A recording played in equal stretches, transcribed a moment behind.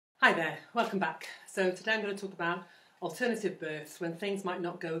Hi there, welcome back. So today I'm going to talk about alternative births when things might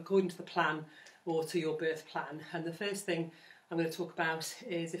not go according to the plan or to your birth plan. And the first thing I'm going to talk about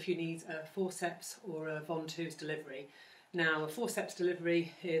is if you need a forceps or a ventouse delivery. Now, a forceps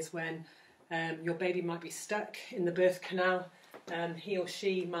delivery is when your baby might be stuck in the birth canal. He or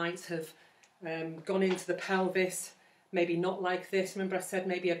she might have gone into the pelvis, maybe not like this. Remember I said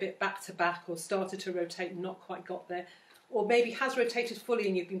maybe a bit back to back, or started to rotate and not quite got there. Or maybe has rotated fully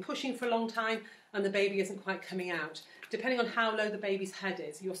and you've been pushing for a long time and the baby isn't quite coming out. Depending on how low the baby's head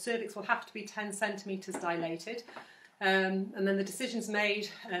is, your cervix will have to be 10 centimetres dilated. And then the decision's made,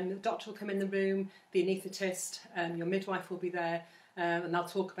 the doctor will come in the room, the anaesthetist, your midwife will be there, and they'll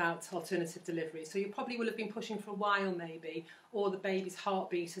talk about alternative delivery. So you probably will have been pushing for a while maybe, or the baby's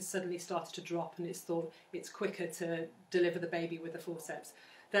heartbeat has suddenly started to drop and it's thought it's quicker to deliver the baby with the forceps.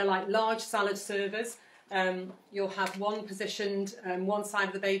 They're like large salad servers. You'll have one positioned one side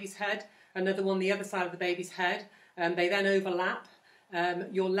of the baby's head, another one the other side of the baby's head. They then overlap.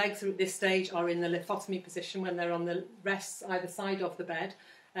 Your legs at this stage are in the lithotomy position when they're on the rests either side of the bed,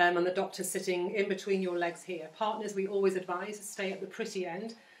 and the doctor's sitting in between your legs here. Partners, we always advise, stay at the pretty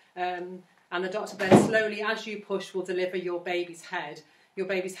end, and the doctor then slowly, as you push, will deliver your baby's head. Your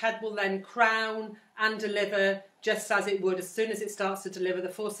baby's head will then crown and deliver just as it would as soon as it starts to deliver. The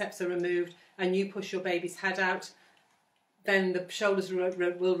forceps are removed and you push your baby's head out. Then the shoulders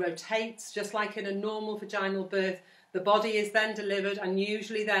will rotate just like in a normal vaginal birth. The body is then delivered and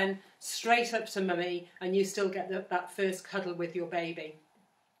usually then straight up to mummy, and you still get that first cuddle with your baby.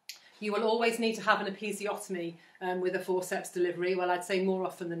 You will always need to have an episiotomy with a forceps delivery. Well, I'd say more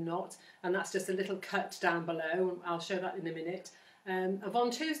often than not, and that's just a little cut down below. I'll show that in a minute. A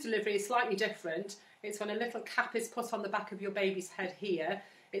ventouse delivery is slightly different. It's when a little cap is put on the back of your baby's head here.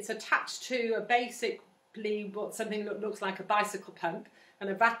 It's attached to something that looks like a bicycle pump, and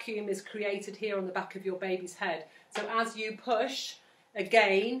a vacuum is created here on the back of your baby's head. So as you push,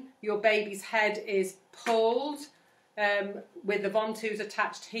 again, your baby's head is pulled with the ventouse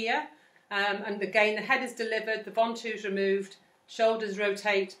attached here. And again, the head is delivered, the ventouse removed, shoulders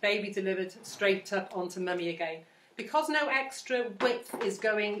rotate, baby delivered straight up onto mummy again. Because no extra width is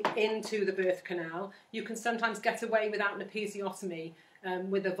going into the birth canal, you can sometimes get away without an episiotomy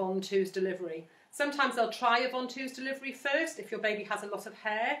with a ventouse delivery. Sometimes they'll try a ventouse delivery first. If your baby has a lot of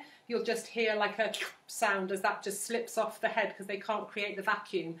hair, you'll just hear like a sound as that just slips off the head because they can't create the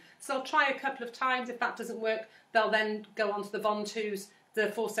vacuum. So they'll try a couple of times. If that doesn't work, they'll then go on to the ventouse, the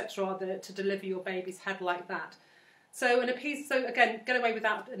forceps rather, to deliver your baby's head like that. So again, get away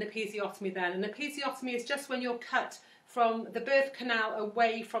without an episiotomy then. An episiotomy is just when you're cut from the birth canal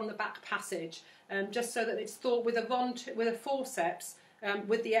away from the back passage, just so that it's thought with a forceps,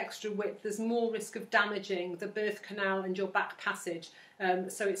 with the extra width, there's more risk of damaging the birth canal and your back passage.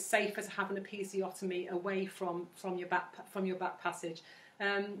 So it's safer to have an episiotomy away from your back passage.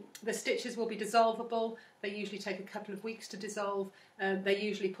 The stitches will be dissolvable. They usually take a couple of weeks to dissolve. They're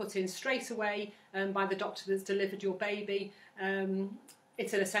usually put in straight away by the doctor that's delivered your baby.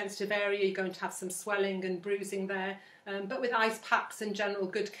 It's in a sensitive area, you're going to have some swelling and bruising there. But with ice packs and general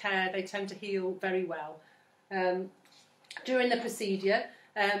good care, they tend to heal very well. During the procedure,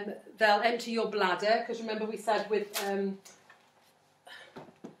 they'll empty your bladder, because remember we said with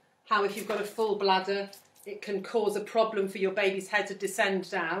how if you've got a full bladder, it can cause a problem for your baby's head to descend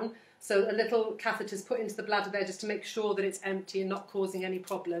down. So a little catheter is put into the bladder there just to make sure that it's empty and not causing any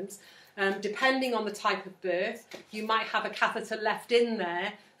problems. Depending on the type of birth, you might have a catheter left in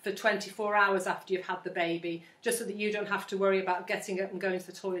there for 24 hours after you've had the baby, just so that you don't have to worry about getting up and going to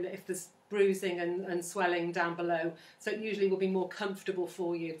the toilet if there's bruising and swelling down below. So it usually will be more comfortable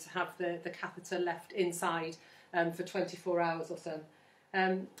for you to have the catheter left inside for 24 hours or so.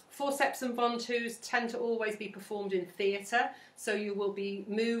 Forceps and ventouse tend to always be performed in theatre, so you will be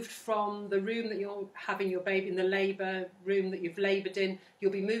moved from the room that you're having your baby, in the labour room that you've laboured in,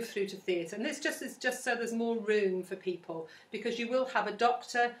 you'll be moved through to theatre. And this is just so there's more room for people, because you will have a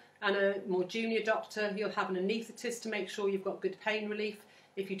doctor and a more junior doctor. You'll have an anaesthetist to make sure you've got good pain relief.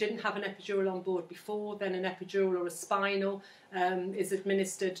 If you didn't have an epidural on board before, then an epidural or a spinal is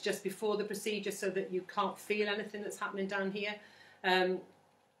administered just before the procedure so that you can't feel anything that's happening down here.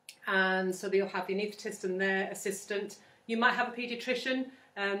 And so you'll have the anaesthetist and their assistant. You might have a paediatrician,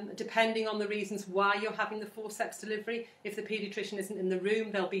 depending on the reasons why you're having the forceps delivery. If the paediatrician isn't in the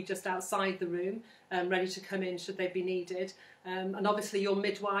room, they'll be just outside the room, ready to come in should they be needed. And obviously your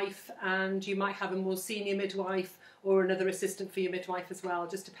midwife, and you might have a more senior midwife or another assistant for your midwife as well,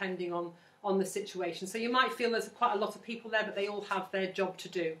 just depending on the situation. So you might feel there's quite a lot of people there, but they all have their job to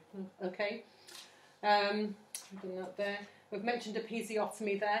do. Okay, putting that there. We've mentioned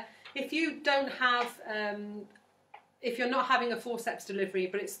episiotomy there. If you don't have, if you're not having a forceps delivery,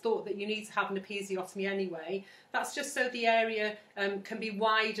 but it's thought that you need to have an episiotomy anyway, that's just so the area can be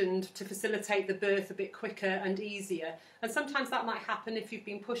widened to facilitate the birth a bit quicker and easier. And sometimes that might happen if you've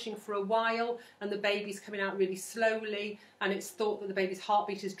been pushing for a while and the baby's coming out really slowly and it's thought that the baby's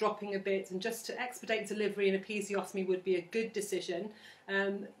heartbeat is dropping a bit, and just to expedite delivery, an episiotomy would be a good decision.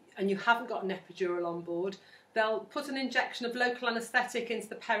 And you haven't got an epidural on board, they'll put an injection of local anaesthetic into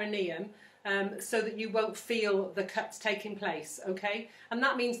the perineum so that you won't feel the cuts taking place, okay? And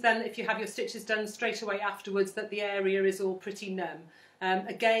that means then if you have your stitches done straight away afterwards that the area is all pretty numb.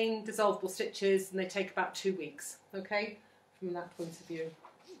 Again, dissolvable stitches, and they take about 2 weeks, okay, from that point of view.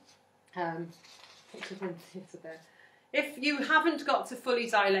 If you haven't got to fully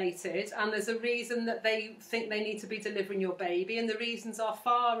dilated and there's a reason that they think they need to be delivering your baby, and the reasons are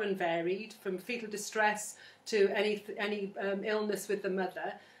far and varied, from fetal distress to any illness with the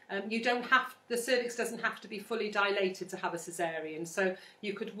mother, you don't have, the cervix doesn't have to be fully dilated to have a caesarean. So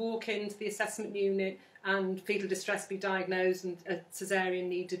you could walk into the assessment unit and fetal distress be diagnosed and a caesarean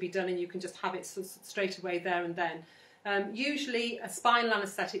need to be done, and you can just have it straight away there and then. Usually a spinal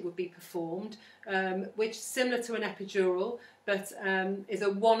anaesthetic would be performed, which is similar to an epidural, but is a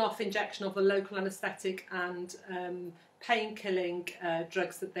one-off injection of the local anaesthetic and pain-killing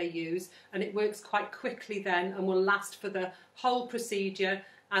drugs that they use, and it works quite quickly then and will last for the whole procedure,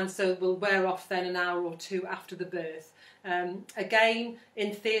 and so will wear off then an hour or two after the birth. Again,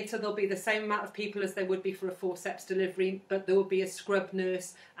 in theatre there'll be the same amount of people as there would be for a forceps delivery, but there will be a scrub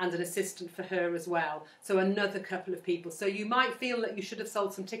nurse and an assistant for her as well, so another couple of people. So you might feel that you should have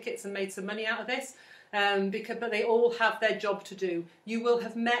sold some tickets and made some money out of this, but they all have their job to do. You will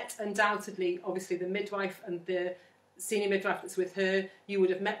have met, undoubtedly, obviously the midwife and the senior midwife that's with her. You would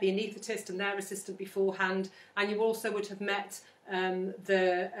have met the anaesthetist and their assistant beforehand, and you also would have met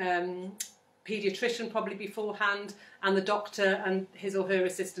the paediatrician probably beforehand, and the doctor and his or her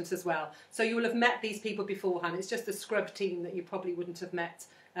assistant as well. So you will have met these people beforehand. It's just the scrub team that you probably wouldn't have met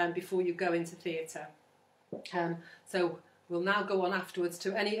before you go into theatre. So we'll now go on afterwards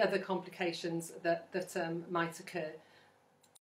to any other complications that might occur.